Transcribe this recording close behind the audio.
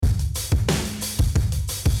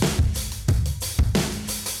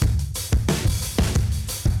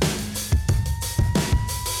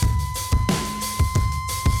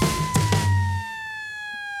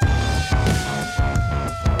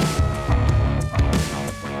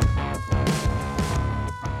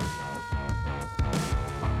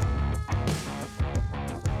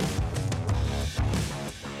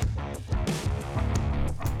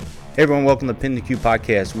Hey everyone, welcome to Pin the Q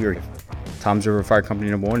podcast. We are Tom's River Fire Company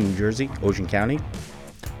number 1 in New Jersey, Ocean County.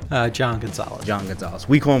 John Gonzalez. John Gonzalez.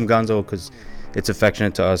 We call him Gonzo because it's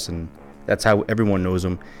affectionate to us, and that's how everyone knows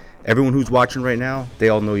him. Everyone who's watching right now, they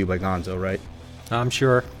all know you by Gonzo, right? I'm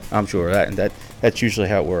sure. That's usually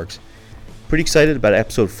how it works. Pretty excited about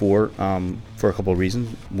episode 4 for a couple of reasons.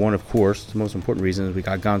 One, of course, the most important reason is we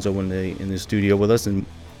got Gonzo in the studio with us, and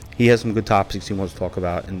he has some good topics he wants to talk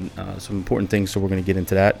about and some important things, so we're going to get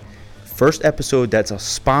into that. First episode that's a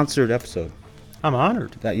sponsored episode. I'm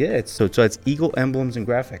honored. So that's Eagle Emblems and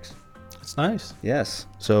Graphics. That's nice. Yes.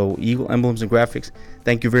 So Eagle Emblems and Graphics,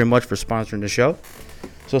 thank you very much for sponsoring the show.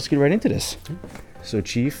 So let's get right into this. So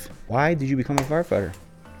Chief, why did you become a firefighter?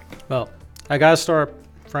 Well, I gotta start,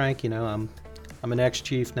 Frank. I'm an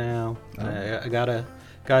ex-chief now. I gotta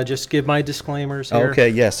just give my disclaimers here. Okay.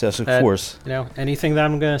 Yes. Of course. Anything that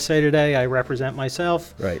I'm gonna say today, I represent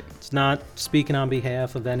myself. Right. It's not speaking on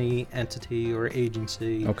behalf of any entity or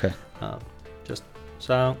agency. Okay. Just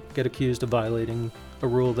so I don't get accused of violating a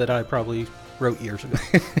rule that I probably wrote years ago.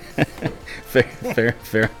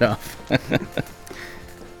 Fair enough.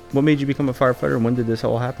 What made you become a firefighter, and when did this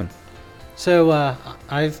all happen? So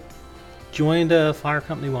I've joined Fire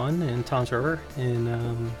Company 1 in Tom's River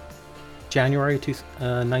in January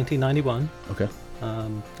 1991. Okay.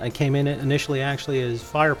 I came in initially actually as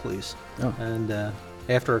fire police. Oh. And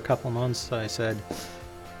after a couple of months, I said,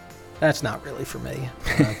 that's not really for me.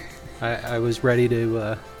 I was ready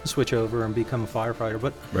to switch over and become a firefighter.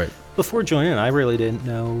 But right. Before joining, I really didn't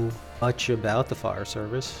know much about the fire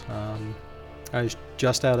service. I was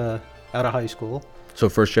just out of high school. So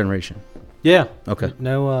first generation. Yeah. Okay.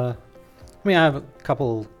 No. I have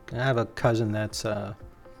a cousin that's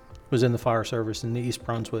was in the fire service in East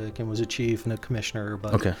Brunswick and was a chief and a commissioner.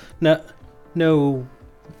 But okay.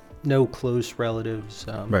 No close relatives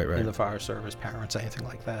right. in the fire service, parents, anything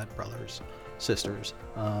like that, brothers, sisters.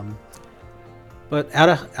 But out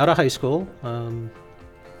of high school,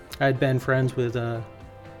 I'd been friends with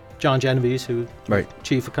John Genovese, who right.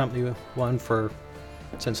 chief of Company 1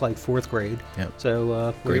 since like 4th grade. Yep.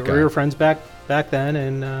 So we Great were friends back then,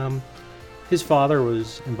 and his father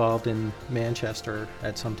was involved in Manchester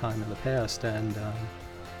at some time in the past, and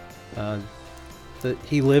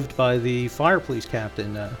he lived by the fire police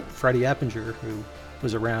captain, Freddie Eppinger, who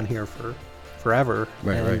was around here for forever.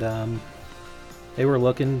 Right, and they were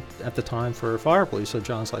looking at the time for fire police. So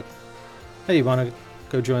John's like, hey, you want to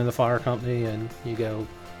go join the fire company and you go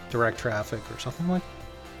direct traffic or something? I'm like,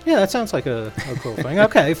 yeah, that sounds like a cool thing.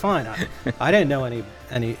 Okay, fine. I didn't know any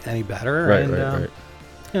better. Right, and,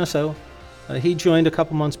 right. So he joined a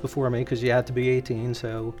couple months before me because you had to be 18.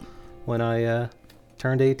 So when I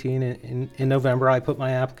turned 18 in November, I put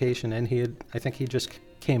my application in. I think he just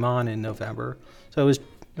came on in November. So it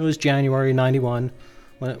was January 91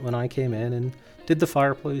 when I came in and did the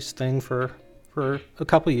fire police thing for a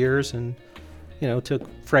couple of years, and took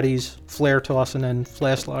Freddie's flare tossing and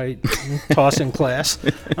flashlight tossing class.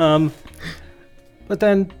 But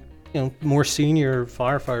then, more senior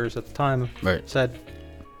firefighters at the time said,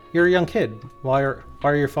 "You're a young kid. Why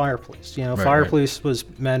are you fire police? Fire police was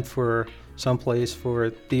meant for someplace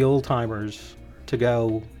for the old timers to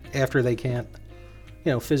go after they can't,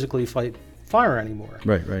 physically fight fire anymore.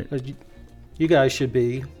 Right. You guys should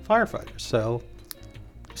be firefighters." So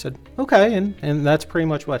I said, okay, and that's pretty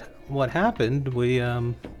much what happened. We,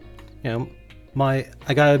 I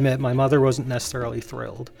gotta admit, my mother wasn't necessarily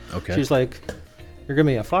thrilled. Okay. She's like, "You're gonna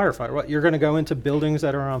be a firefighter? What? You're gonna go into buildings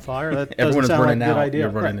that are on fire? That doesn't Everyone is sound like running a good out. idea." You're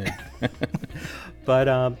running in. But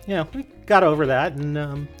we got over that, and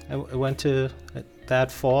I went to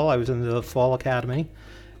that fall. I was in the Fall Academy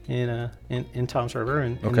in Tom's River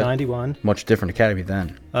in 91. Much different academy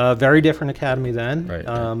then. Very different academy then.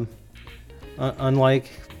 Right. Unlike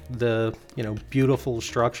the beautiful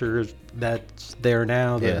structures that's there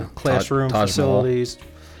now, the classroom facilities,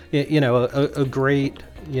 a great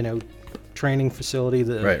training facility,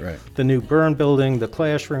 the new burn building, the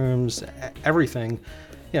classrooms, everything.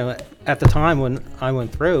 At the time when I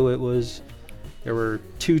went through, there were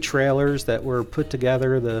 2 trailers that were put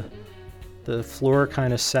together. The floor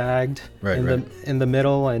kind of sagged in the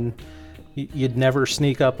middle, and you'd never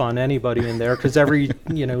sneak up on anybody in there because every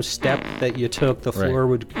step that you took, the floor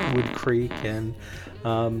would creak, and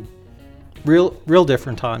real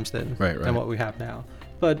different times than what we have now.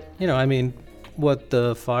 But what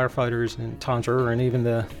the firefighters in Tom's River and even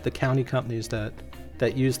the county companies that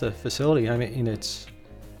use the facility,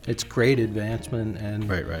 it's great advancement and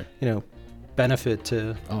benefit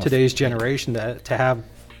to today's generation to have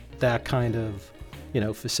that kind of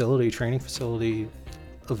training facility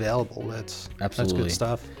available. That's Absolutely. good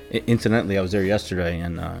stuff. Incidentally, I was there yesterday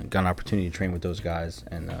and got an opportunity to train with those guys.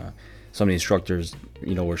 And some of the instructors,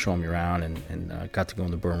 were showing me around and got to go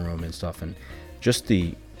in the burn room and stuff. And just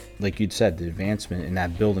like you'd said, the advancement in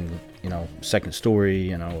that building, second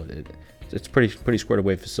story, it's pretty squared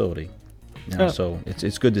away facility. So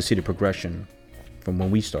it's good to see the progression from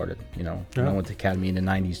when we started. I went to academy in the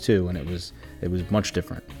 90s too, and it was much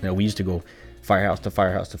different. We used to go firehouse to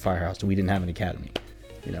firehouse to firehouse, and we didn't have an academy.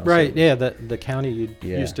 Right. So, yeah. The county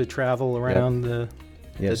used to travel around the.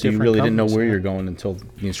 Yeah, the so you different really didn't know companies, where you're going until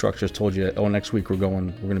the instructors told you, next week we're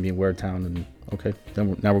going to be in Waretown, and okay,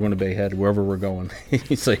 then now we're going to Bay Head, wherever we're going.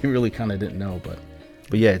 So you really kind of didn't know, but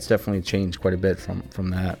yeah, it's definitely changed quite a bit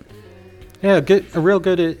from that. Yeah, a real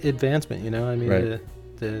good advancement. I mean, Right.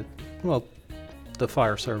 the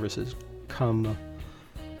fire service has come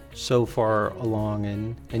so far along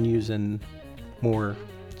and using more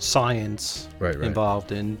science Right.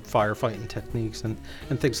 involved in firefighting techniques and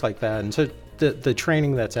things like that. And so the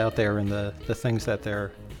training that's out there and the things that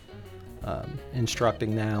they're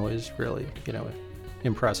instructing now is really,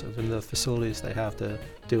 impressive. And the facilities they have to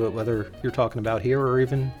do it, whether you're talking about here or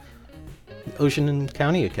even Ocean and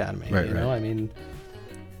County Academy. Right. I mean,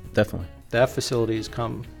 Definitely. that facility's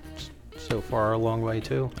come so far a long way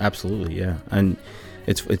too. Absolutely, yeah. And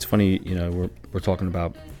it's funny, we're talking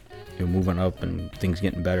about moving up and things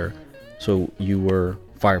getting better. So you were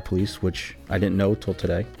fire police, which I didn't know till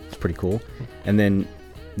today. It's pretty cool. And then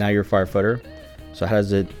now you're a firefighter. So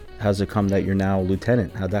how's it come that you're now a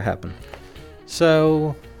lieutenant? How'd that happen?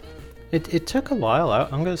 So it took a while.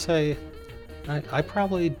 I'm going to say I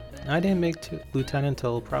didn't make lieutenant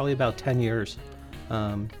until probably about 10 years.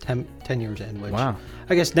 10 years in, which Wow.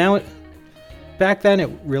 I guess back then it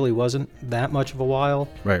really wasn't that much of a while.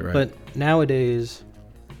 Right. But nowadays,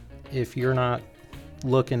 if you're not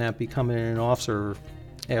looking at becoming an officer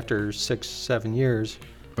after 6-7 years,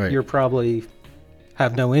 Right. you're probably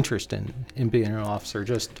have no interest in being an officer.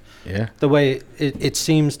 Just Yeah. the way it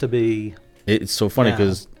seems to be. It's so funny now.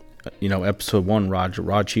 because, episode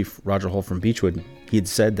 1, Chief Roger Hull from Beechwood, he had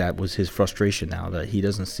said that was his frustration now, that he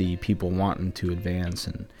doesn't see people wanting to advance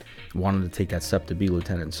and wanting to take that step to be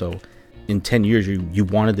lieutenant. So in 10 years, you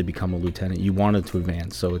wanted to become a lieutenant. You wanted to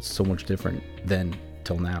advance. So it's so much different than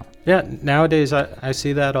till now. Yeah, nowadays I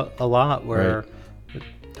see that a lot where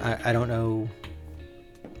I don't know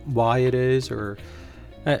why it is, or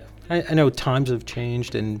I know times have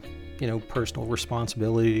changed and personal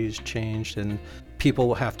responsibilities changed and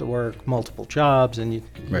people have to work multiple jobs and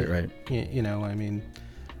Right. I mean,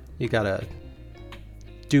 you gotta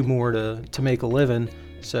do more to make a living,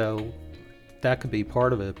 so that could be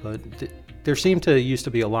part of it. But there used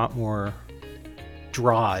to be a lot more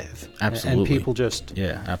drive. Absolutely. And people just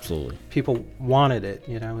Yeah, absolutely. people wanted it,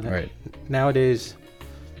 and Right. nowadays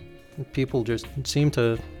people just seem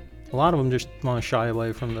to, a lot of them just want to shy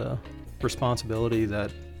away from the responsibility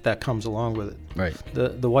that comes along with it. Right.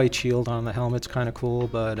 The white shield on the helmet's kind of cool,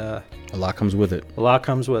 but A lot comes with it. a lot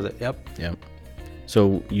comes with it. Yep. Yep.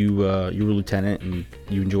 So you were lieutenant and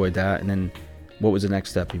you enjoyed that, and then what was the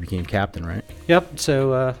next step? You became captain, right? Yep.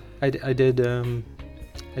 So I did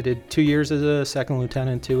 2 years as a second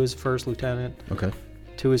lieutenant, 2 as first lieutenant, Okay.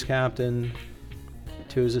 2 as captain,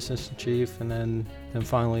 2 as assistant chief, and then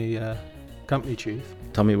finally company chief.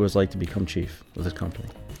 Tell me what it was like to become chief of this company.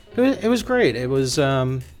 It was great. It was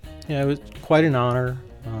it was quite an honor.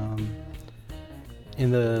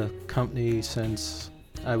 In the company since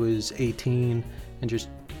I was 18 and just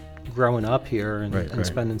growing up here and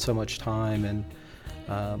spending so much time, and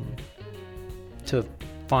to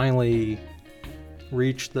finally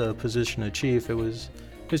reach the position of chief, it was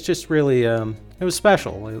just really it was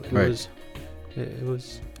special. It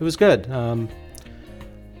was good.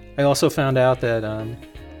 I also found out that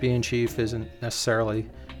being chief isn't necessarily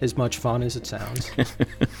as much fun as it sounds.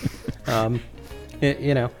 About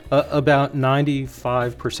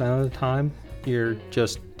 95% of the time, you're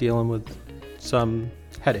just dealing with some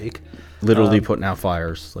headache. Literally putting out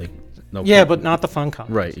fires, like no. Yeah, but not the fun kind.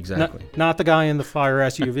 Right, exactly. Not the guy in the fire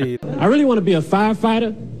SUV. I really want to be a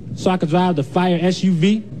firefighter so I could drive the fire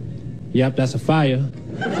SUV. Yep, that's a fire.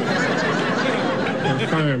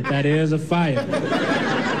 Confirmed, that is a fire.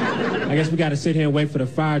 I guess we got to sit here and wait for the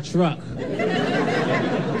fire truck.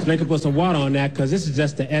 So they can put some water on that, because this is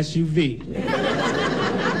just the SUV.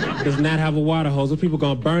 Does not have a water hose. Those people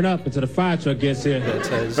going to burn up until the fire truck gets here. That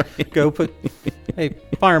says, hey,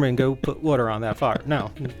 fireman, go put water on that fire.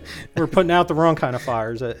 No, we're putting out the wrong kind of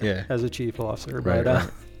fires as a chief officer. Right,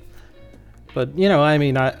 But I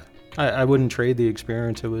mean, I wouldn't trade the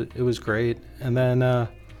experience. It was great. And then I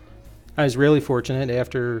was really fortunate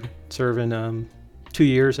after serving 2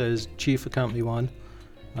 years as chief of Company 1.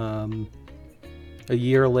 A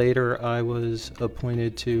year later, I was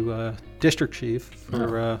appointed to district chief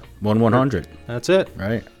for 1/100. That's it.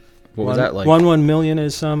 Right. What was that like? 1 million,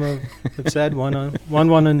 as some have said,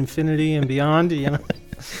 one infinity and beyond. You know,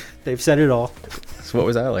 they've said it all. So what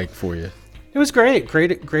was that like for you? It was great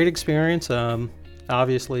experience.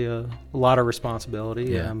 Obviously, a lot of responsibility.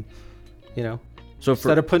 Yeah. You know, So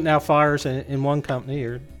instead of putting out fires in one company,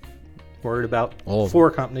 you're worried about All of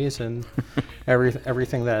 4 companies and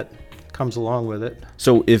everything that comes along with it.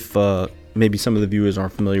 So if maybe some of the viewers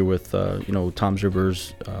aren't familiar with Toms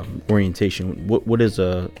River's orientation, what is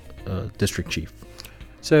a district chief?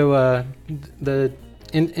 So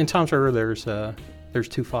in Toms River, there's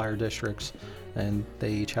 2 fire districts, and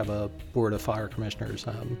they each have a board of fire commissioners.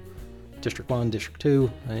 District 1, District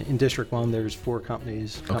 2. In District 1, there's 4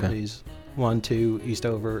 companies. Okay. Companies 1, 2,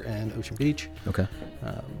 Eastover, and Ocean Beach. Okay.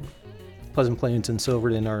 Pleasant Plains and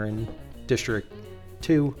Silverton are in District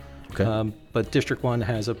 2. Okay. But District 1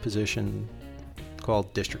 has a position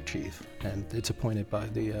called District Chief, and it's appointed by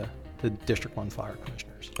the District 1 fire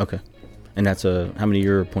commissioners. Okay. And that's how many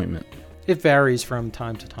year appointment? It varies from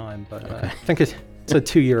time to time, but I think it's a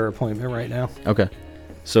 2-year appointment right now. Okay.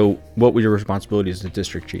 So what were your responsibilities as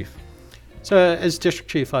district chief? So as District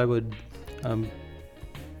Chief, I would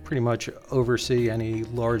pretty much oversee any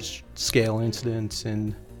large-scale incidents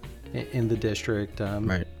in the district,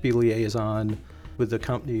 Right. be liaison with the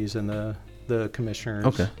companies and the commissioners.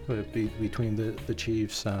 Okay. Between the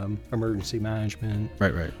chiefs, emergency management,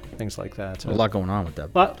 Right. things like that. A lot going on with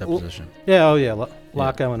that Lot- position. Yeah,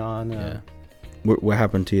 lot going on. Yeah. What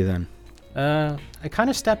happened to you then? I kind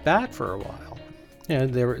of stepped back for a while. You know,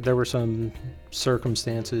 there were some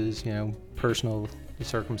circumstances, personal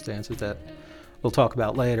circumstances that we'll talk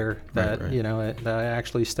about later. That Right. that I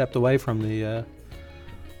actually stepped away from the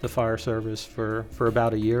fire service for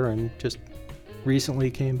about a year and just recently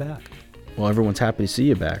came back. Well, everyone's happy to see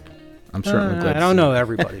you back. I'm certainly glad. I don't know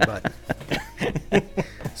everybody, but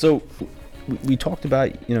So we talked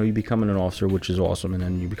about you becoming an officer, which is awesome, and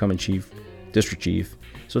then you becoming district chief.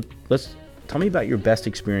 So tell me about your best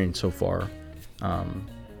experience so far,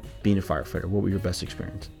 being a firefighter. What were your best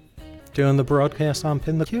experience? doing the broadcast on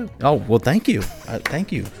Pin the Q. Oh, well, thank you.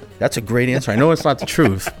 Thank you. That's a great answer. I know it's not the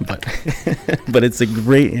truth, but but it's a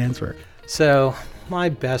great answer. So my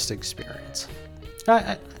best experience,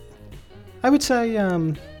 I would say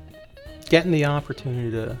getting the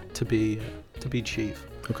opportunity to be chief.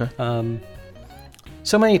 Okay.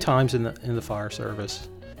 So many times in the fire service,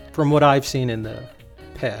 from what I've seen in the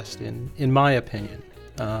past, in my opinion,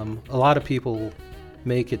 a lot of people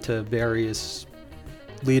make it to various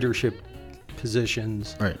leadership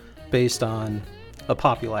positions Right. based on a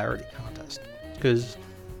popularity contest. Because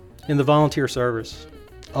in the volunteer service,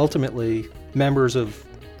 ultimately, members of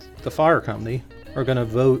the fire company are going to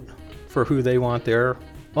vote for who they want their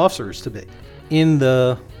officers to be. In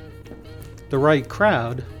the right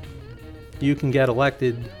crowd, you can get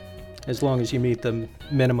elected as long as you meet the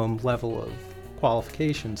minimum level of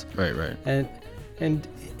qualifications. Right. And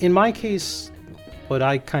in my case, what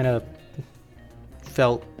I kind of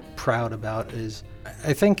felt proud about is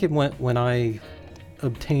I think it went when I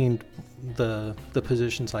obtained the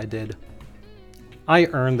positions I did. I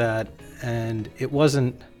earned that, and it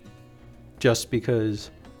wasn't just because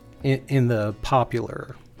in the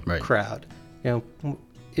popular Right. crowd.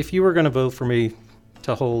 If you were going to vote for me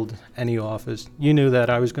to hold any office, you knew that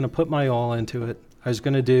I was going to put my all into it. I was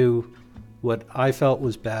going to do what I felt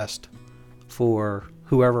was best for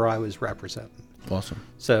whoever I was representing. Awesome.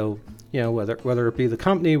 So, whether it be the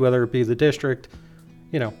company, whether it be the district,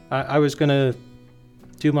 I was going to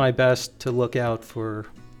do my best to look out for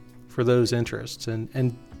those interests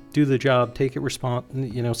and do the job, take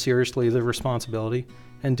it seriously, the responsibility,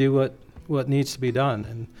 and do what needs to be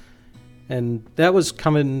done. And that was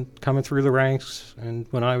coming through the ranks. And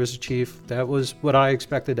when I was a chief, that was what I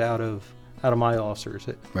expected out of my officers.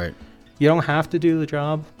 Right. You don't have to do the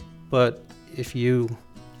job, but if you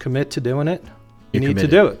commit to doing it, you You're need to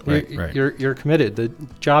committed. do it. Right. You're committed. The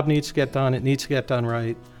job needs to get done. It needs to get done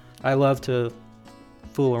right. I love to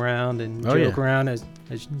fool around and joke around, as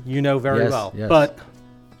you know very well. Yes. But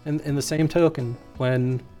in the same token,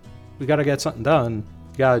 when we got to get something done,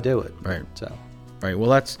 you got to do it. Right. So. Right.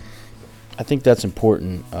 Well, I think that's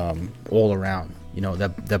important all around.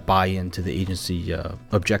 That buy into the agency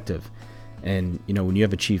objective, and when you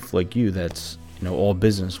have a chief like you, that's all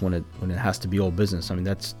business when it has to be all business. I mean,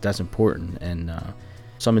 that's important. And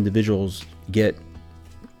some individuals get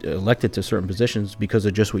elected to certain positions because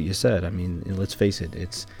of just what you said. I mean, let's face it,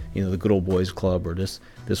 it's, the good old boys club, or this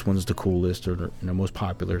one's the coolest or most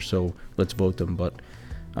popular, so let's vote them. But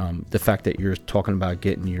the fact that you're talking about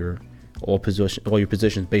getting all your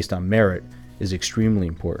positions based on merit is extremely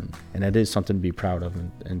important, and that is something to be proud of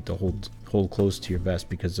and to hold close to your vest,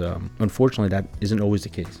 because unfortunately that isn't always the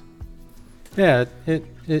case. Yeah,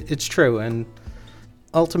 it's true, and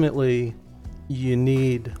ultimately you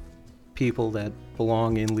need people that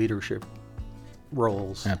belong in leadership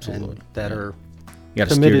roles. Absolutely. And that are you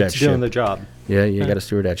gotta committed steer that to doing ship. the job. Yeah, you got to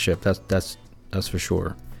steer that ship. That's for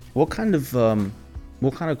sure. What kind of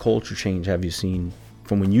culture change have you seen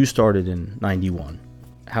from when you started in '91?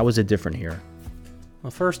 How is it different here?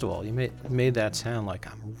 Well, first of all, you made that sound like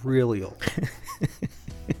I'm really old.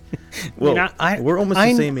 Well, we're almost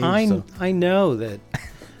the same age. So. I know that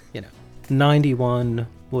 91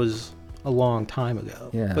 was a long time ago.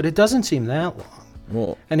 Yeah. But it doesn't seem that long.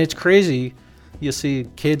 Well, and it's crazy. You see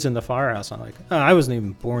kids in the firehouse. I'm like, oh, I wasn't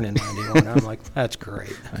even born in '91. I'm like, that's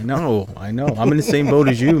great. I know. I'm in the same boat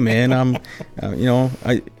as you, man. I'm,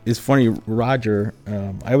 it's funny, Roger.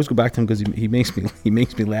 I always go back to him because he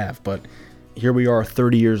makes me laugh. But here we are,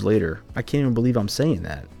 30 years later. I can't even believe I'm saying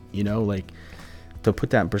that. Like, to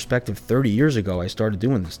put that in perspective, 30 years ago I started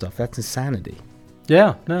doing this stuff. That's insanity.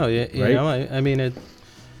 Yeah. No. You right? know. I mean it.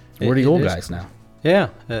 We're the old guys now. Yeah.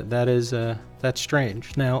 That's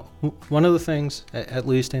strange. Now, one of the things, at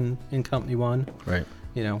least in Company One, right?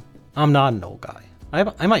 I'm not an old guy.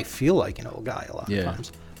 I might feel like an old guy a lot of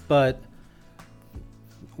times, but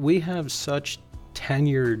we have such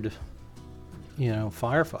tenured,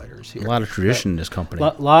 firefighters here. A lot of tradition in this company.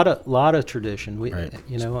 Lot of tradition. We,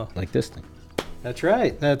 right. Like this thing. That's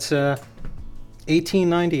right. That's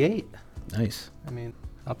 1898. Nice. I mean,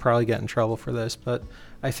 I'll probably get in trouble for this, but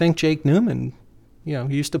I think Jake Newman,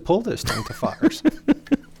 used to pull this thing to fires.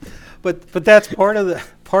 But that's part of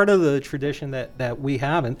the tradition that we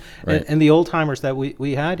have, and the old timers that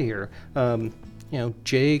we had here.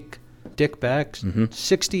 Jake, Dick Beck,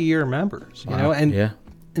 60-year members. Wow.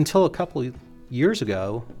 Until a couple of years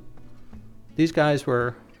ago, these guys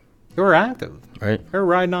were active. Right. They were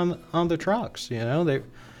riding on the trucks.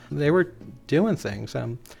 They were doing things.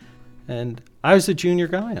 And I was the junior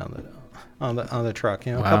guy on the truck.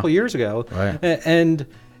 A couple of years ago. Right. And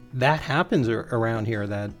that happens around here,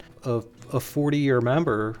 that a 40-year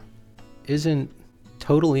member isn't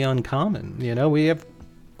totally uncommon. We have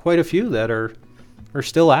quite a few that are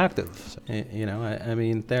still active. I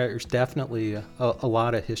mean, there's definitely a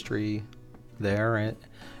lot of history there,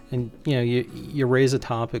 and you raise a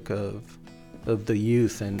topic of the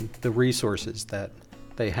youth and the resources that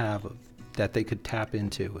they have that they could tap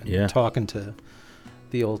into, and talking to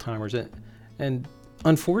the old timers, and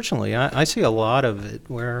unfortunately, I see a lot of it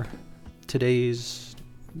where today's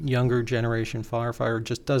younger generation firefighter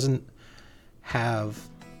just doesn't have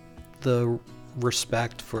the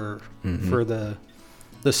respect for the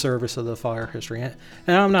service of the fire history. And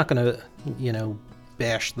I'm not going to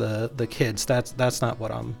bash the kids. That's not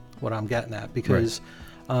what I'm getting at, because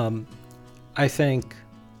I think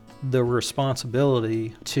the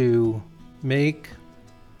responsibility to make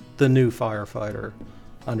the new firefighter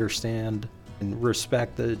understand and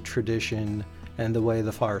respect the tradition and the way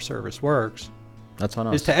the fire service works, that's on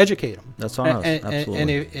us. Is to educate them. That's on us. Absolutely. And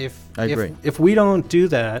I agree. if we don't do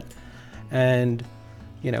that, and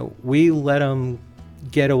we let them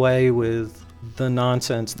get away with the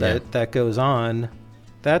nonsense that goes on,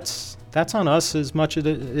 that's on us as much as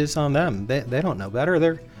it is on them. They don't know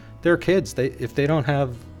better. They're kids. If they don't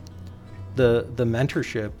have the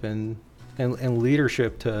mentorship and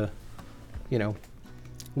leadership to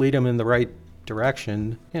lead them in the right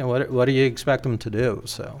direction, what do you expect them to do?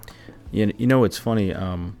 So it's funny,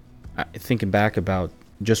 thinking back about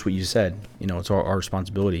just what you said, it's our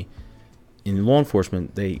responsibility. In law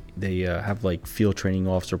enforcement, they have like field training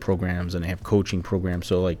officer programs, and they have coaching programs.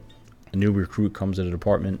 So like a new recruit comes to the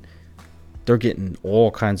department, they're getting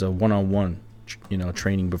all kinds of one-on-one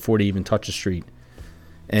training before they even touch the street.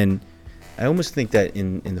 And I almost think that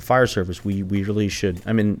in the fire service, we really should.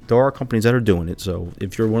 I mean, there are companies that are doing it. So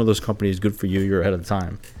if you're one of those companies, good for you. You're ahead of the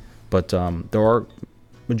time. But there are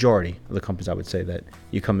majority of the companies, I would say, that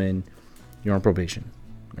you come in, you're on probation,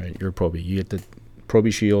 right? You're a probie. You get the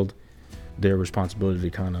probie shield, their responsibility to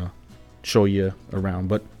kind of show you around.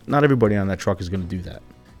 But not everybody on that truck is going to do that.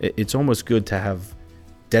 It's almost good to have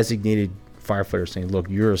designated firefighters saying, look,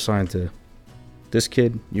 you're assigned to this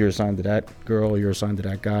kid, you're assigned to that girl, you're assigned to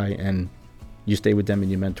that guy, and you stay with them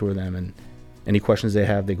and you mentor them, and any questions they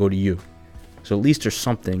have, they go to you. So at least there's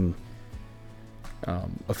something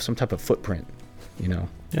of some type of footprint,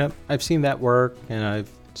 Yep, I've seen that work, and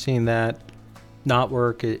seen that not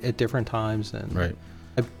work at different times, and Right.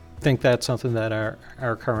 I think that's something that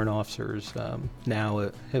our current officers now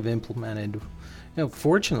have implemented.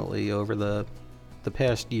 Fortunately, over the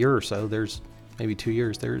past year or so, there's maybe 2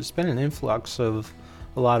 years, there's been an influx of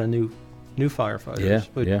a lot of new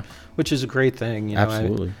firefighters, which is a great thing.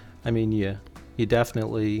 Absolutely. I mean, you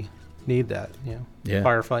definitely need that. Yeah.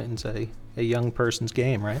 Firefighting's a young person's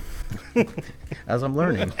game, right? As I'm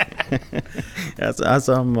learning, as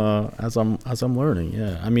I'm learning.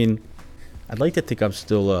 Yeah. I mean, I'd like to think I'm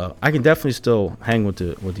still. I can definitely still hang with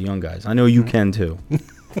the young guys. I know you can too.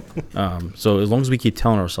 So as long as we keep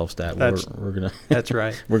telling ourselves that, we're gonna. That's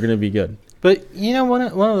right. We're gonna be good. But one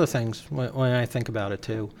of the things when I think about it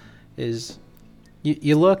too is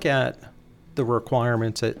you look at the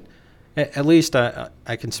requirements at least I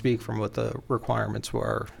can speak from what the requirements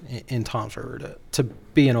were in Toms River to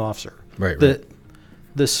be an officer. Right.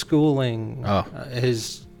 The schooling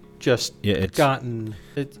has just gotten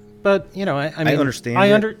it. But I mean, I understand.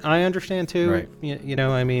 I understand too. Right.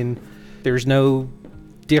 I mean, there's no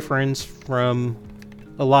difference from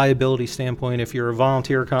a liability standpoint if you're a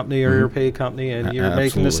volunteer company or you're a paid company and you're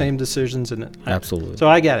making the same decisions. And Absolutely. So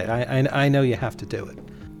I get it. I know you have to do it.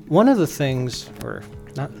 One of the things, or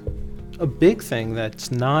not a big thing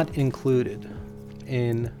that's not included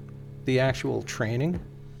in the actual training,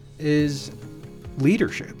 is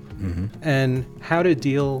leadership and how to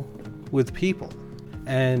deal with people.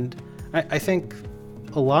 And I think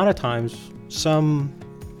a lot of times some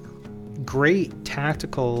great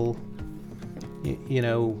tactical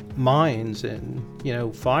minds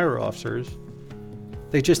and fire officers,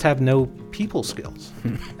 they just have no people skills.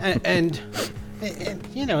 and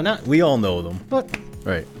not We all know them. but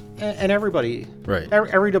Right. and everybody, Right.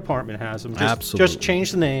 every department has them. Absolutely. Just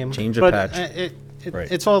change the name, Change the but patch.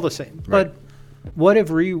 Right. it's all the same. Right. But what have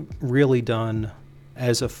we really done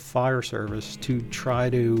as a fire service to try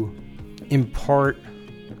to impart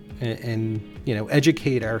and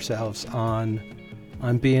educate ourselves on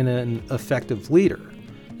being an effective leader?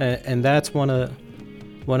 And that's one of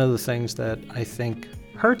the things that I think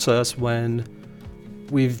hurts us when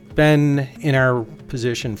we've been in our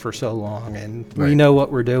position for so long and we Right. know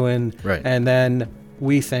what we're doing, Right. and then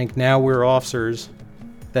we think now we're officers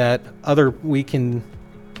that we can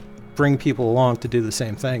bring people along to do the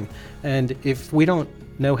same thing. And if we don't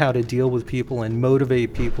know how to deal with people and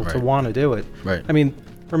motivate people to Right. want to do it, Right. I mean,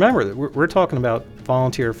 remember that we're talking about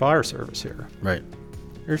volunteer fire service here. Right.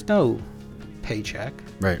 There's no paycheck.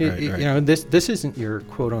 Right, right, right. This isn't your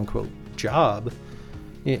quote unquote job.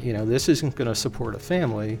 This isn't going to support a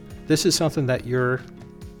family. This is something that you're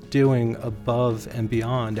doing above and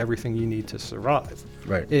beyond everything you need to survive.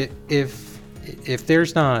 Right. If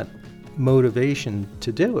there's not motivation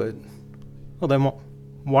to do it, well, then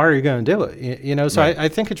why are you going to do it? So Right. I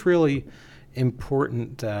think it's really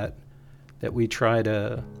important that we try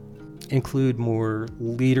to include more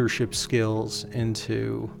leadership skills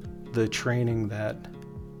into the training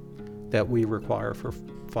that we require for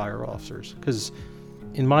fire officers. Because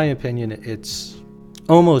in my opinion, it's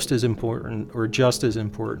almost as important or just as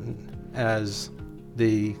important as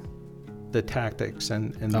the tactics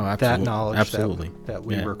and that knowledge absolutely. that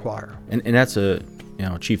we require. And that's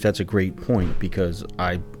Chief, that's a great point, because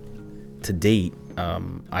to date,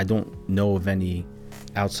 I don't know of any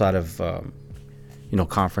outside of,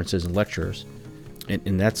 conferences and lectures.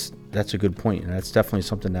 And that's a good point. And that's definitely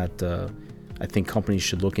something that I think companies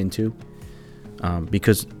should look into,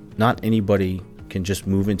 because not anybody can just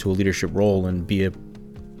move into a leadership role and be a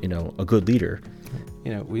good leader.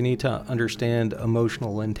 We need to understand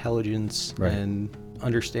emotional intelligence Right. and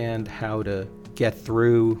understand how to get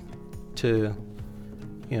through to,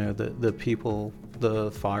 the people,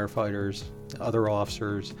 the firefighters, other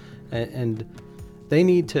officers, and they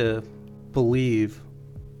need to believe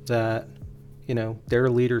that, their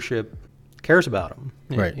lealership cares about them.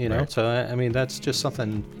 Right, right. So, I mean, that's just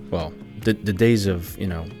something. Well, the days of,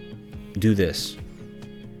 do this.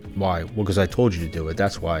 Why? Well, because I told you to do it.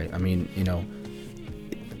 That's why. I mean,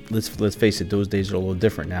 let's face it, those days are a little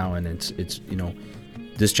different now, and it's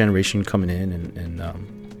this generation coming in,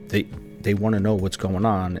 and they want to know what's going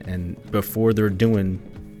on, and before they're doing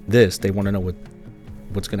this, they want to know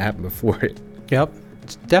what's going to happen before it. Yep,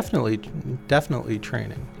 it's definitely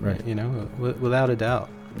training. Right. Without a doubt.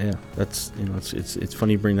 Yeah, that's it's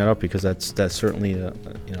funny you bring that up, because that's certainly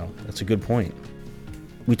that's a good point.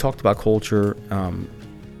 We talked about culture.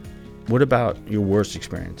 What about your worst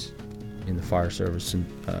experience in the fire service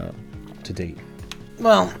to date?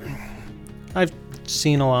 Well, I've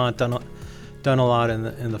seen a lot, done a lot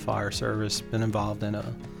in the fire service. Been involved in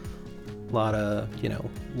a lot of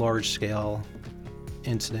large scale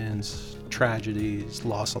incidents, tragedies,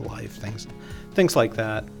 loss of life, things like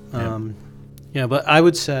that. But I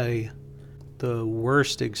would say the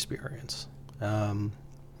worst experience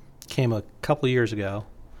came a couple of years ago,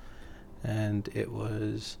 and it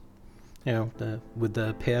was, with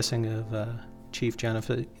the passing of Chief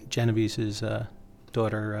Geneviese's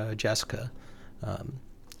daughter, Jessica.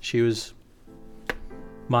 She was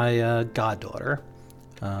my goddaughter,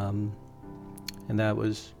 and that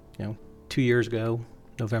was 2 years ago,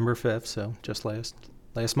 November 5th, so just last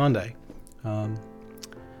Monday.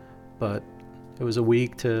 But it was a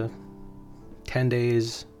week to 10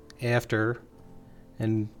 days after,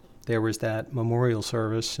 and there was that memorial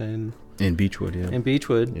service in Beechwood, in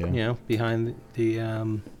Beechwood, behind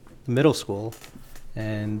the middle school,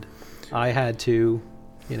 and I had to,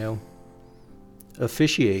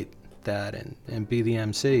 officiate that and be the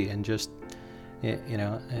MC, and just,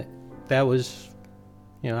 that was,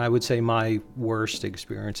 I would say my worst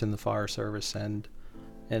experience in the fire service. And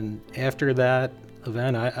after that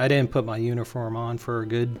event, I didn't put my uniform on for a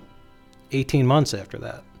good 18 months after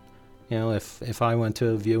that. If I went to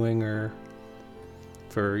a viewing or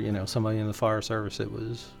for, somebody in the fire service, it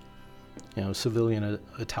was, civilian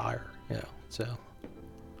attire, so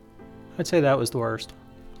I'd say that was the worst.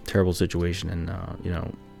 Terrible situation,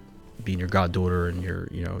 and being your goddaughter and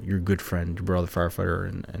your good friend, your brother firefighter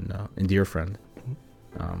and dear friend.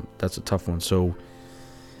 That's a tough one. So,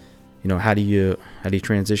 how do you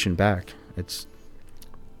transition back? It's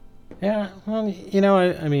I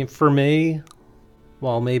mean, for me,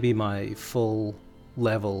 while maybe my full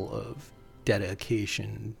level of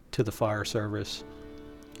dedication to the fire service,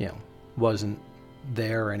 wasn't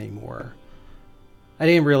there anymore, I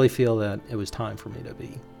didn't really feel that it was time for me to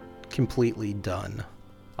be completely done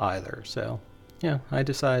either. So, I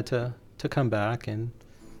decided to come back and,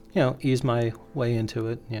 ease my way into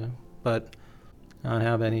it, but I don't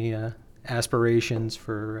have any aspirations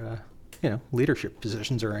for, leadership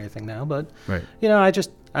positions or anything now. But, right.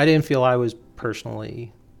 I didn't feel I was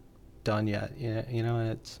personally done yet.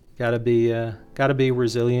 It's gotta be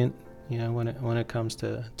resilient, when it comes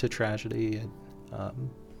to tragedy.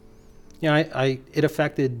 It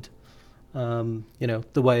affected,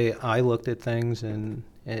 the way I looked at things and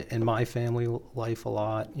in my family life a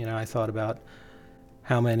lot. I thought about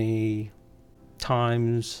how many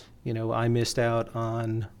times, I missed out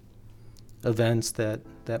on events that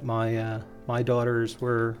my daughters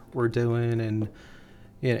were doing, and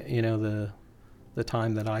the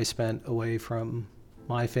time that I spent away from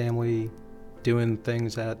my family doing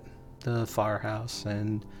things at the firehouse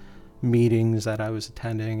and meetings that I was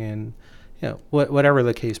attending, and whatever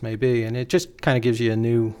the case may be. And it just kind of gives you a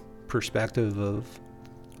new perspective of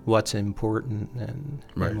what's important and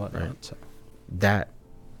whatnot. Right. So that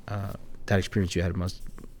experience you had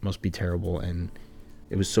must be terrible, and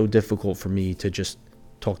it was so difficult for me to just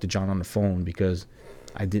talk to John on the phone because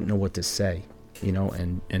I didn't know what to say,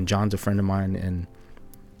 and John's a friend of mine, and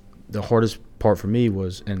the hardest part for me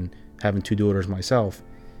was, and having two daughters myself,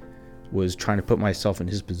 was trying to put myself in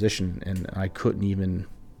his position, and I couldn't even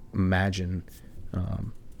imagine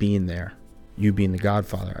being there, you being the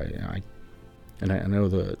godfather. I know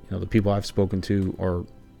the people I've spoken to are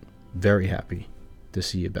very happy to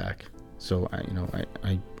see you back. So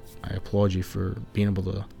I applaud you for being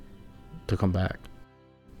able to come back.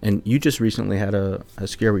 And you just recently had a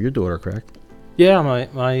scare with your daughter, correct? Yeah,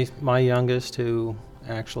 my youngest, who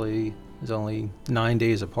actually is only 9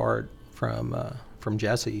 days apart from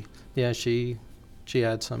Jessie. Yeah, she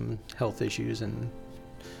had some health issues and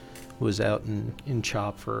was out in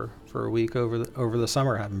CHOP for a week over the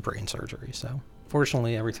summer having brain surgery. So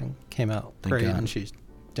fortunately, everything came out great, and she's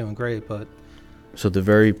doing great. But so the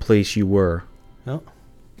very place you were.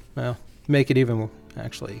 Well, make it even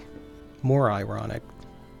actually more ironic,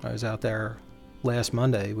 I was out there last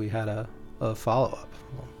Monday. We had a follow-up.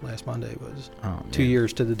 Well, last Monday was 2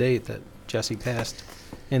 years to the date that Jessie passed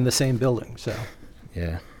in the same building. So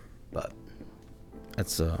yeah, but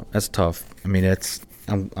that's tough. I mean,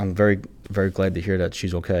 I'm very, very glad to hear that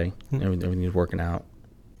she's okay. Everything's working out.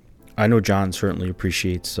 I know John certainly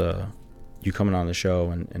appreciates you coming on the show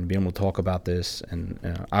and being able to talk about this. And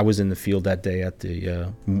I was in the field that day at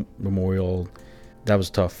the memorial. That was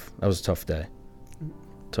tough. That was a tough day.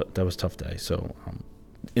 That was a tough day. So,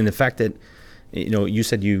 and the fact that, you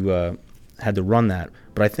said you had to run that,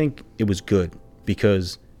 but I think it was good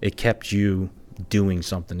because it kept you doing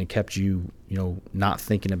something. It kept you, not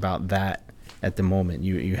thinking about that at the moment.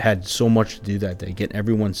 You had so much to do that day, getting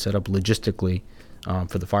everyone set up logistically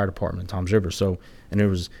for the fire department in Toms River. So, and it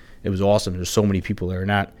was awesome. There's so many people there, and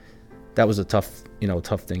that was a tough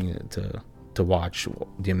thing to watch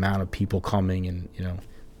the amount of people coming, and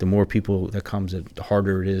the more people that comes, the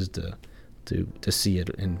harder it is to see it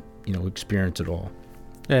and experience it all.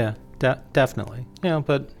 Yeah, definitely.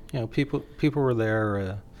 But people were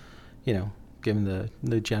there, giving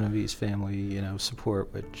the Genovese family,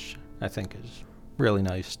 support, which I think is really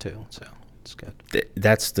nice too. So it's good.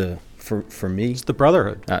 That's for me. It's the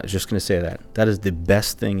brotherhood. I was just gonna say that is the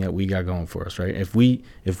best thing that we got going for us, right? If we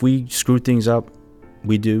screw things up,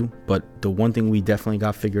 we do. But the one thing we definitely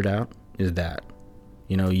got figured out is that,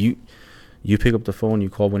 you pick up the phone, you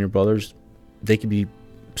call one of your brothers, they could be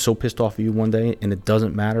so pissed off at you one day, and it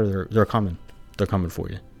doesn't matter. They're coming for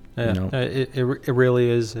you. Yeah, it really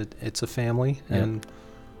is. It's a family, and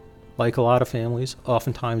like a lot of families,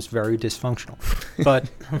 oftentimes very dysfunctional. But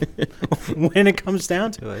when it comes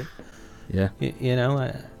down to it,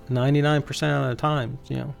 99% of the time,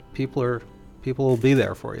 people will be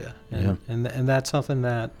there for you, and that's something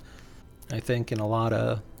that I think in a lot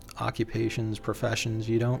of occupations, professions,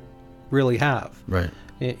 you don't really have. Right.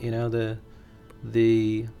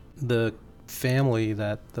 The family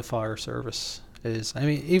that the fire service is. I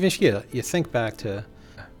mean, even if you think back to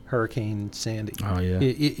Hurricane Sandy. Oh yeah.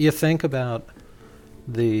 You think about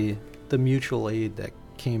the mutual aid that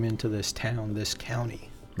came into this town, this county.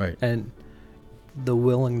 Right. And the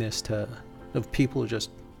willingness of people, just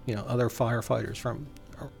other firefighters from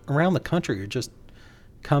around the country, to just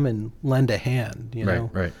come and lend a hand.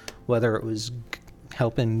 Right. Whether it was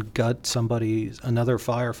helping gut another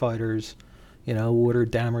firefighter's water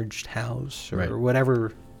damaged house, or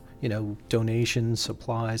whatever, donations,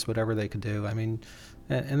 supplies, whatever they could do. I mean,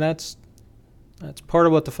 and that's part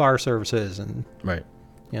of what the fire service is, and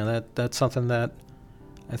that's something that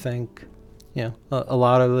I think a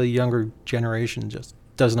lot of the younger generation just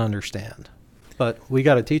doesn't understand, but we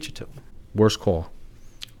got to teach it to them. Worst call.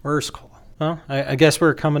 Well, I guess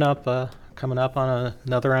we're coming up on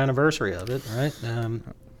another anniversary of it, right?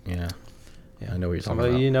 Yeah, I know what you're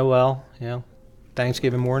talking about. Well,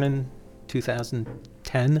 Thanksgiving morning,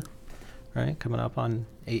 2010, right? Coming up on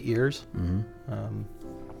 8 years. Mm-hmm.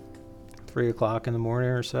 3 o'clock in the morning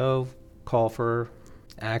or so, call for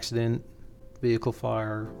accident, vehicle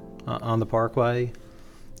fire on the Parkway.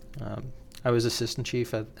 I was assistant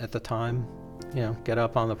chief at the time. Get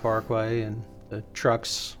up on the Parkway, and the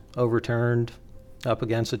truck's overturned up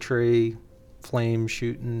against a tree, flames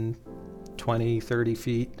shooting 20, 30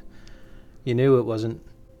 feet. You knew it wasn't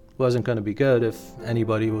going to be good if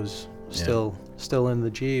anybody was still in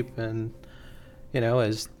the Jeep. And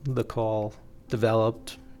as the call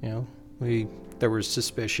developed, there was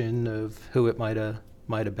suspicion of who it might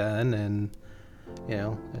have been, and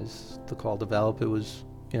as the call developed, it was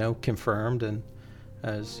confirmed, and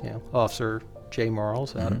as Officer Jay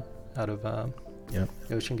Marles out of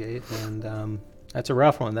Ocean Gate, and that's a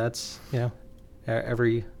rough one. That's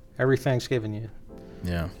every Thanksgiving you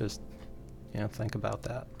just think about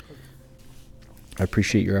that. I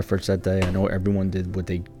appreciate your efforts that day. I know everyone did what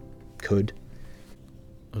they could.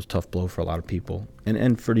 It was a tough blow for a lot of people,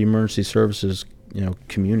 and for the emergency services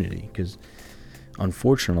community, because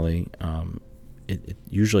unfortunately it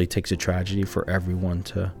usually takes a tragedy for everyone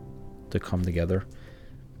to come together,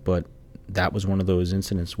 but that was one of those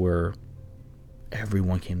incidents where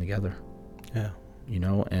everyone came together.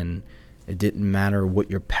 And it didn't matter what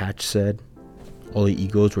your patch said. All the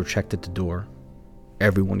egos were checked at the door.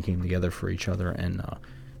 Everyone came together for each other, and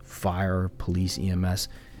fire, police, EMS,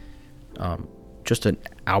 just an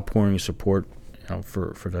outpouring of support,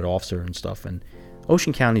 for that officer and stuff. And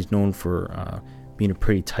Ocean County is known for being a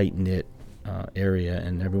pretty tight-knit area,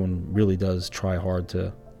 and everyone really does try hard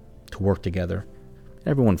to work together.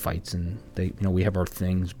 Everyone fights, and we have our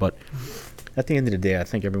things, but at the end of the day, I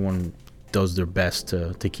think everyone does their best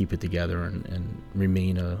to keep it together and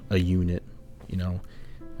remain a unit.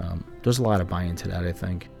 There's a lot of buy-in to that, I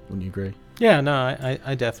think. Wouldn't you agree? Yeah, no,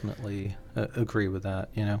 I definitely agree with that.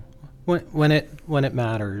 When it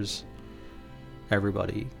matters,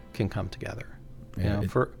 everybody can come together.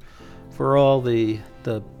 For all the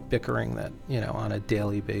bickering that on a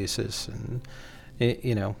daily basis, and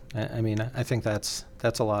I mean, I think that's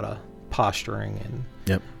a lot of posturing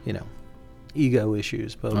and ego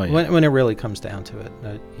issues. But when it really comes down to it,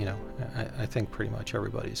 I think pretty much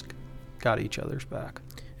everybody's got each other's back.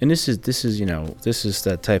 And this is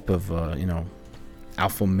that type of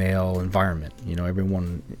alpha male environment.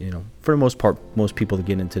 Everyone, for the most part, most people that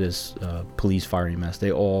get into this police fire EMS,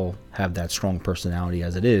 they all have that strong personality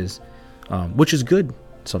as it is, which is good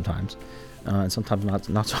sometimes, and sometimes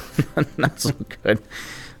not so good.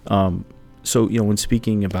 So when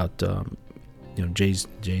speaking about Jay's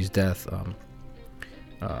death,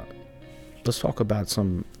 let's talk about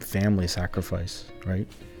some family sacrifice, right?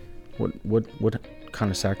 What kind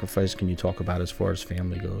of sacrifice can you talk about as far as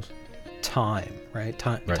family goes? Time, right?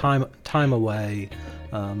 Right. Time away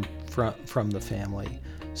from the family.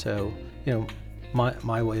 So,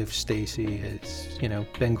 my wife Stacy has,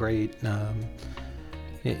 been great.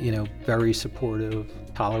 Very supportive.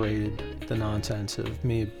 Tolerated the nonsense of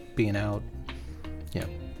me being out,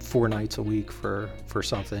 4 nights a week for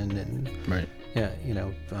something, and Right.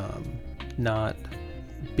 not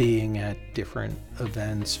being at different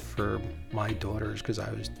events for my daughters because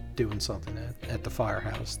I was doing something at the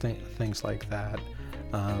firehouse, things like that.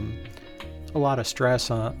 A lot of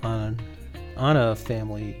stress on a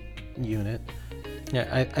family unit.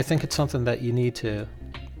 Yeah, I think it's something that you need to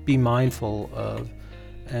be mindful of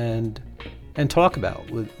and talk about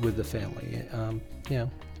with the family.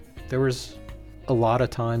 There was a lot of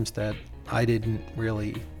times that I didn't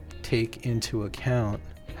really take into account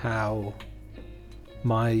how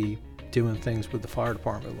my doing things with the fire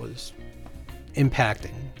department was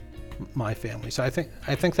impacting my family. So I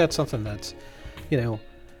think that's something that's,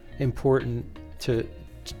 important to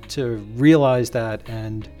realize that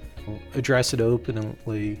and address it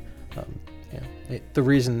openly. The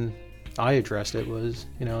reason I addressed it was,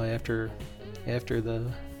 after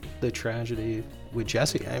the tragedy with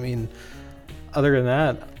Jesse. I mean, other than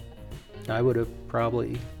that, I would have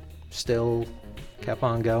probably still kept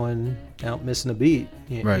on going, out missing a beat,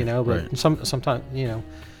 Right, but right. sometimes,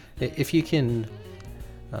 if you can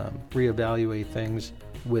reevaluate things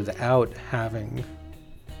without having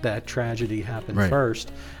that tragedy happen Right.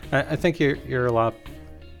 first, I think you're a lot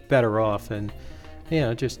better off, and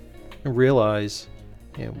just realize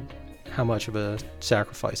how much of a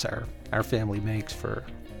sacrifice our family makes for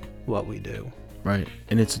what we do. Right.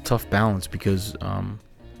 And it's a tough balance because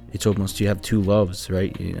it's almost, you have two loves,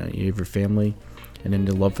 right? You have your family and then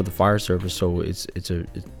the love for the fire service. So it's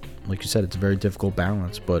like you said, it's a very difficult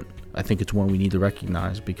balance, but I think it's one we need to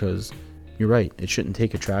recognize because you're right. It shouldn't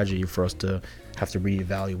take a tragedy for us to have to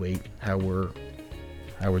reevaluate how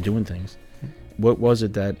we're doing things. What was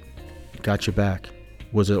it that got you back?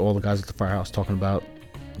 Was it all the guys at the firehouse talking about,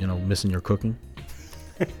 missing your cooking?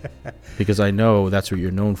 Because I know that's what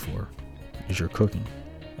you're known for, is your cooking.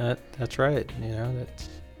 That's right. That's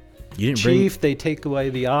You didn't chief. They take away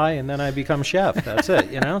the eye, and then I become chef. That's it.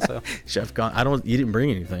 So Chef Gon. You didn't bring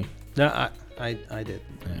anything. no, I did.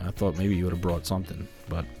 Yeah, I thought maybe you would have brought something,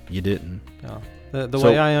 but you didn't. No. The So-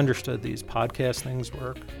 way I understood these podcast things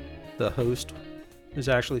work, the host is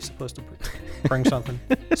actually supposed to bring something,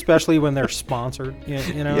 especially when they're sponsored.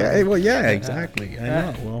 Yeah. Well, yeah, exactly. I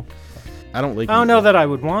know. Well, I don't like. I don't know meatloaf. that I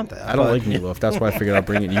would want that. I don't but- like meatloaf. That's why I figured I'll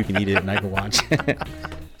bring it. And you can eat it, and I can watch.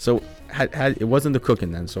 So, it wasn't the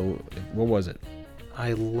cooking then. So, what was it?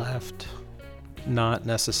 I left not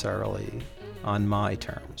necessarily on my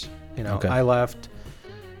terms. Okay. I left,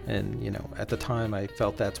 and at the time I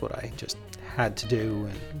felt that's what I just had to do,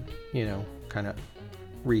 and kind of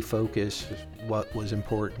refocus what was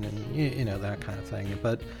important, and that kind of thing.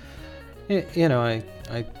 But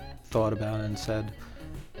I thought about it and said,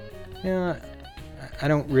 I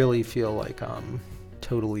don't really feel like I'm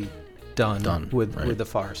totally done with right. the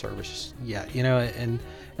fire service yet. And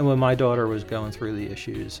when my daughter was going through the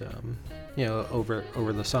issues,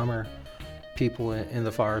 over the summer, people in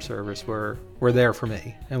the fire service were there for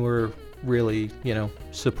me and were really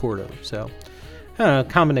supportive. So a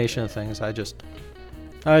combination of things. I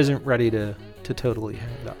wasn't ready to totally hang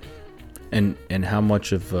it up. And how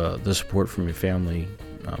much of the support from your family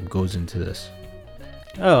goes into this?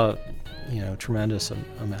 Oh, tremendous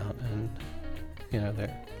amount, and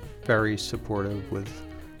they're very supportive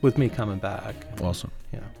with me coming back. Awesome.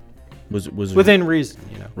 Yeah. Was Within reason,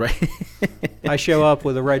 right? I show up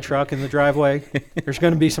with a red truck in the driveway. There's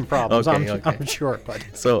going to be some problems. Okay. I'm sure, but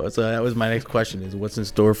So that was my next question: is what's in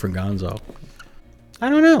store for Gonzo? I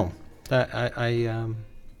don't know.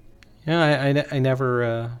 I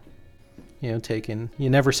never taken. You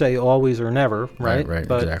never say always or never, right? Right.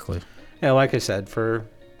 But Exactly. like I said, for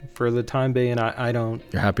the time being, I don't.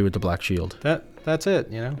 You're happy with the Black Shield? That's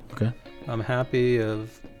it. Okay. I'm happy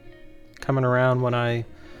of coming around when I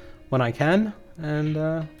can,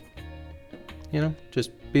 and just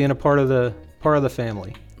being a part of the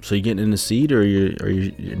family. So you getting in the seat, or you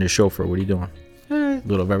in the chauffeur? What are you doing? A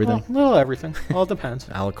little of everything. Little everything. All depends.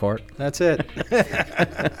 A la carte. That's it.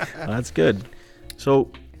 Well, that's good.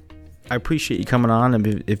 So I appreciate you coming on.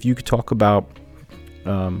 And if you could talk about,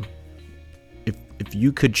 if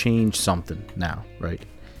you could change something now, right?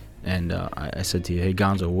 And I said to you, hey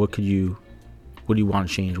Gonzo, what do you want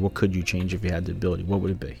to change? What could you change if you had the ability? What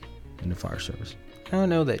would it be in the fire service? I don't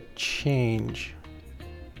know that change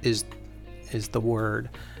is is the word.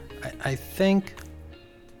 I think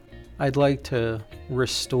I'd like to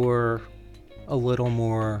restore a little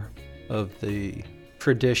more of the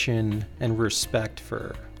tradition and respect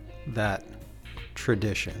for that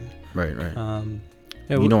tradition. Right.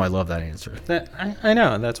 It You know I love that answer. That I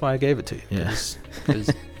know, and that's why I gave it to you. Yeah. Because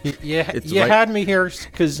you It's you right- had me here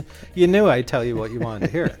because you knew I'd tell you what you wanted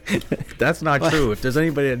to hear. That's not true. If there's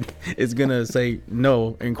anybody that is gonna say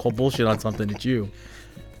no and call bullshit on something, it's you.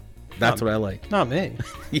 That's what I like. Not me.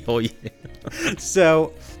 Oh yeah.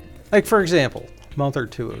 So, like for example, a month or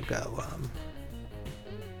two ago,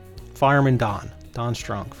 Fireman Don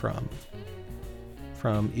Strunk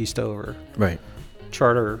from Eastover, Right.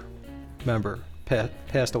 charter member,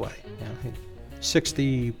 passed away. You know,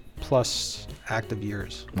 60 plus active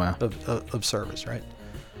years Wow. of service, right?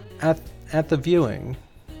 At the viewing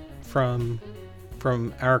from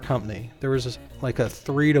our company, there was like a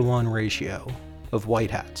 3-to-1 ratio of white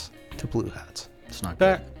hats to blue hats. It's not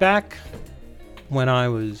good. Back when I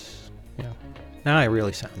was, now I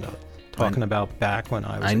really sound up talking about back when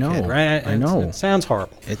I was I a know, kid, right? I know. It sounds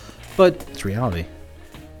horrible, It, but it's reality.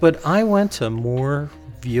 I went to more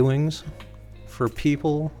viewings for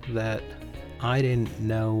people that I didn't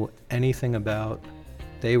know anything about.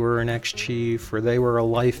 They were an ex-chief or they were a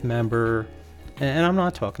life member. And I'm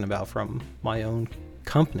not talking about from my own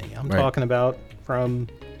company. I'm Right. talking about from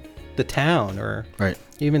the town or Right.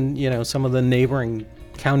 even, some of the neighboring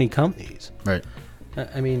county companies. Right.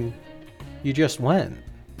 I mean, you just went.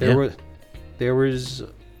 Yeah. There was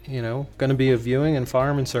going to be a viewing and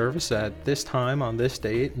fireman service at this time on this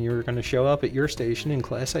date, and you were going to show up at your station in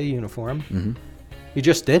Class A uniform. Mm-hmm. You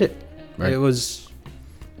just did it. Right. It was,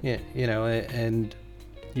 and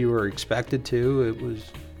you were expected to. It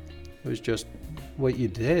was just what you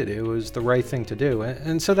did. It was the right thing to do,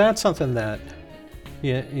 and so that's something that,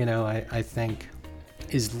 I think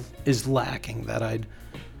is lacking that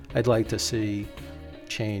I'd like to see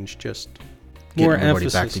change. Just Getting more everybody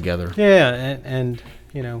emphasis back together. Yeah, and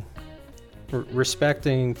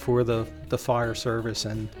respecting for the fire service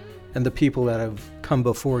and the people that have come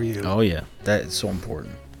before you. Oh yeah, that is so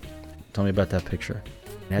important. Tell me about that picture.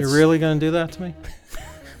 You're really gonna do that to me?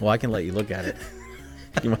 Well, I can let you look at it.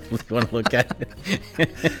 You want to look at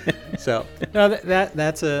it? So no,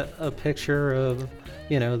 that's a picture of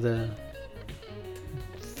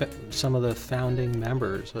some of the founding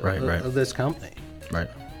members of, Right. of this company. Right.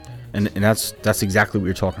 And that's exactly what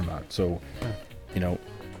you're talking about. So,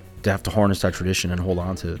 to have to harness that tradition and hold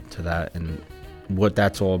on to that and what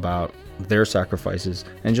that's all about, their sacrifices,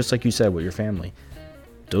 and just like you said with your family,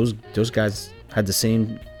 those guys had the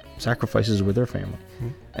same sacrifices with their family. Mm-hmm.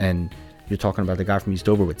 And you're talking about the guy from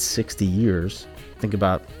Eastover with 60 years. Think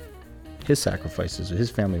about his sacrifices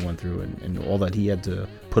his family went through and all that he had to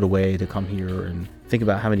put away to come here, and think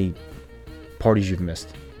about how many parties you've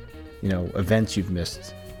missed, events you've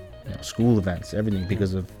missed, school events, everything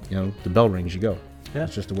because of, the bell rings, you go. Yeah,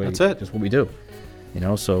 It's just the way, that's it. just what we do,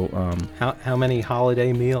 so, How many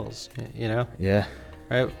holiday meals? yeah.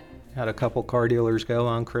 Right. Had a couple car dealers go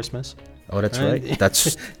on Christmas. Oh, that's Right. right.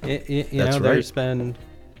 That's, That's right. There's been,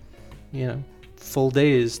 full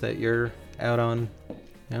days that you're out on,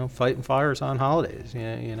 fighting fires on holidays.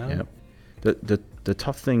 Yep. The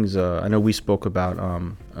tough things, I know we spoke about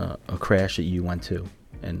a crash that you went to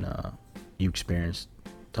and you experienced.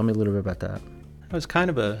 Tell me a little bit about that. It was kind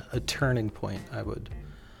of a turning point, I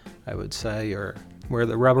would say, or where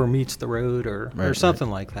the rubber meets the road, or Right, something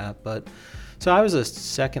like that. But so I was a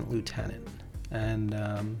second lieutenant, and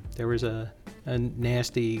there was a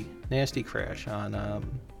nasty crash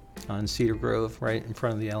on Cedar Grove, right in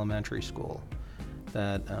front of the elementary school.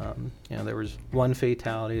 That there was one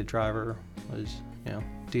fatality. The driver was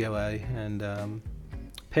DOA, and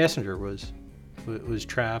passenger was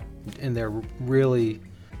trapped in there really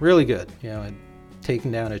good. Had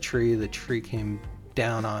taken down a tree. The tree came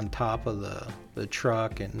down on top of the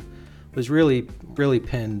truck and was really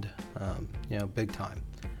pinned, big time.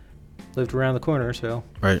 Lived around the corner, so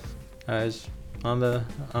Right. I was on the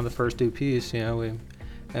first due piece.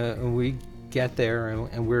 We get there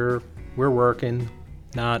and we're working,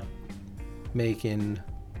 not making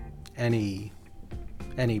any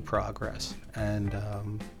progress.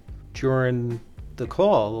 And during the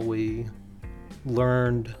call, we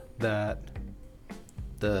learned that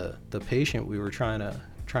the patient we were trying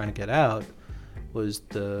to get out was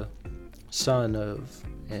the son of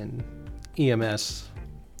an EMS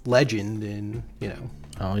legend in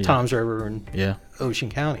Oh, yeah. Toms River and Yeah. Ocean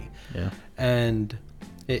County. Yeah. And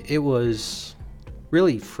it was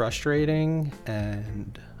really frustrating.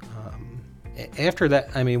 And after that,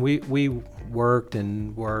 I mean, we worked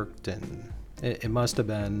and it must have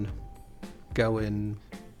been go in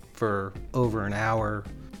for over an hour.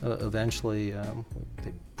 Eventually,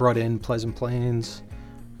 they brought in Pleasant Plains,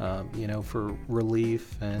 for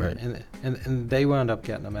relief, and, Right. and they wound up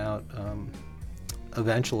getting them out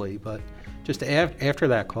eventually. But just after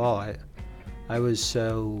that call, I was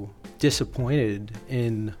so disappointed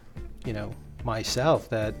in, myself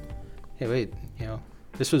that, hey, wait,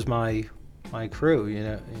 this was my crew.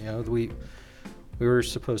 We were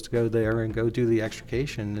supposed to go there and go do the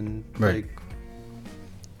extrication, and Right.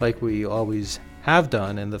 like we always have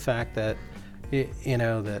done. And the fact that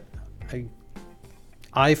that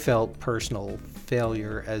I felt personal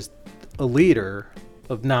failure as a leader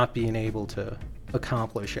of not being able to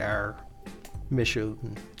accomplish our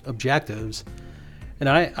mission objectives. And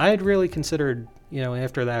I had really considered,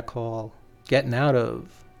 after that call, getting out of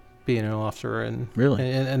being an officer and Really?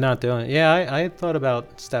 and not doing it. Yeah, I had thought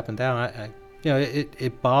about stepping down.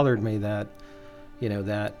 It bothered me that,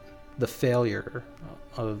 that the failure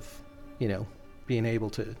of, being able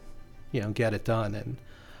to, get it done, and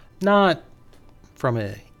not from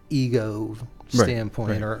an ego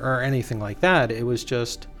standpoint right. or anything like that. It was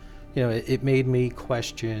just, it made me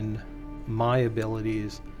question my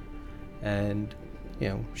abilities, and,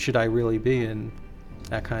 should I really be in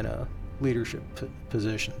that kind of leadership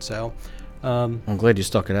position? So, I'm glad you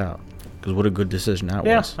stuck it out, because what a good decision that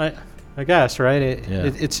was. I guess, right?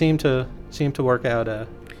 It seemed to work out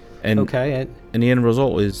And okay. and the end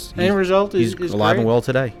result is End result is he's alive great. and well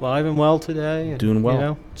today. Alive and well today. And, Doing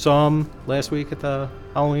well. Saw him last week at the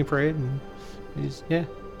Halloween parade, and he's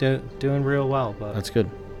doing real well. But That's good.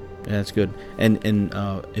 Yeah, that's good. And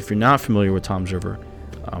if you're not familiar with Tom's River,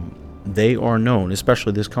 they are known,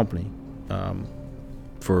 especially this company,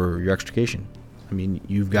 for your extrication. I mean,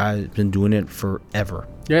 you guys been doing it forever.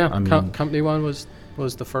 yeah, I mean, Company One was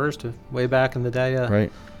the first way back in the day.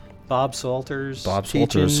 right? Bob Salters. Bob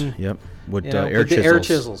Salters, teaching, yep, with with air the chisels. air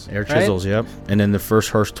chisels, Air right? chisels, yep. And then the first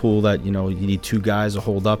Hearst tool that you need 2 guys to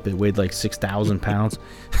hold up. It weighed like 6,000 pounds.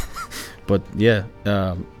 But yeah,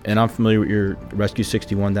 and I'm familiar with your Rescue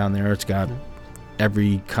 61 down there. It's got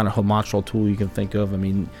every kind of homotrol tool you can think of. I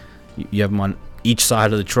mean, you have them on each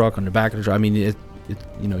side of the truck, on the back of the truck. I mean,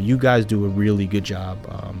 you guys do a really good job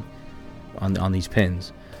on these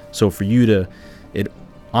pins. So for you it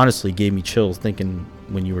honestly gave me chills thinking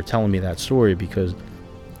when you were telling me that story, because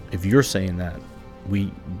if you're saying that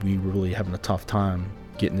we really having a tough time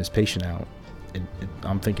getting this patient out,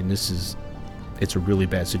 I'm thinking it's a really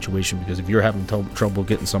bad situation, because if you're having trouble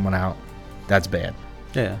getting someone out, that's bad.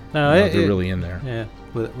 Yeah. No, They're really in there. Yeah,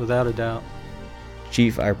 without a doubt.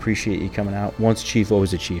 Chief, I appreciate you coming out. Once chief,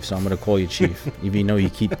 always a chief, so I'm going to call you chief. Even though you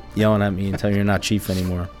keep yelling at me and telling me you're not chief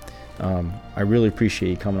anymore. I really appreciate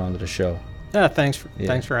you coming on to the show. Yeah, thanks for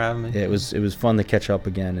having me. Yeah, it was fun to catch up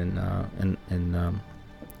again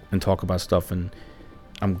and talk about stuff, and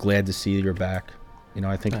I'm glad to see you're back.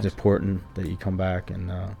 I think Thanks. it's important that you come back,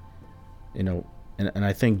 and and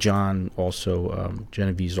I think John also,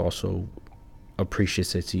 Genevieve also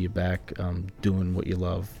appreciates to see you back, doing what you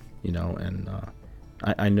love, and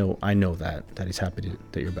I know that he's happy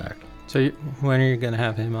that you're back. So when are you going to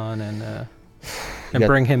have him on and got-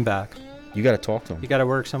 bring him back? You got to talk to him. You got to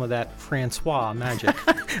work some of that Francois magic.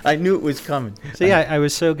 I knew it was coming. See, I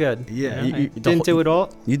was so good. Yeah, I you- didn't do it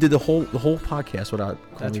all. You did the whole podcast without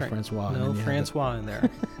calling That's me right. Francois. and No then you had Francois in there.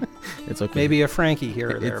 It's okay. Maybe a Frankie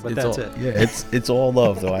here or there, but that's it. Yeah, it's all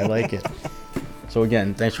love though. I like it. So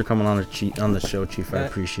again, thanks for coming on the show, Chief. I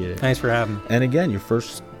appreciate it. Thanks for having me. And again, your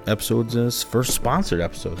first episode's this first sponsored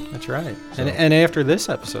episode. That's right. So- And after this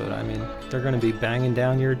episode, I mean, they're going to be banging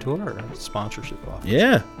down your door, sponsorship offers.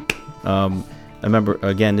 Yeah. I remember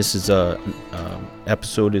again. This is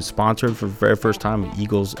episode is sponsored for the very first time with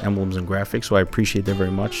Eagles Emblems and Graphics. So I appreciate that very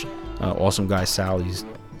much. Awesome guy, Sal. He's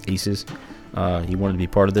aces. He wanted to be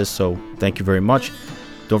part of this, so thank you very much.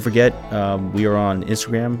 Don't forget, we are on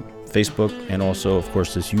Instagram, Facebook, and also, of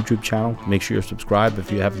course, this YouTube channel. Make sure you're subscribed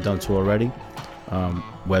if you haven't done so already.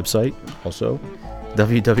 Website also,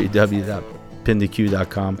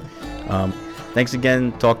 www.pintheq.com. Thanks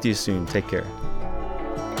again. Talk to you soon. Take care.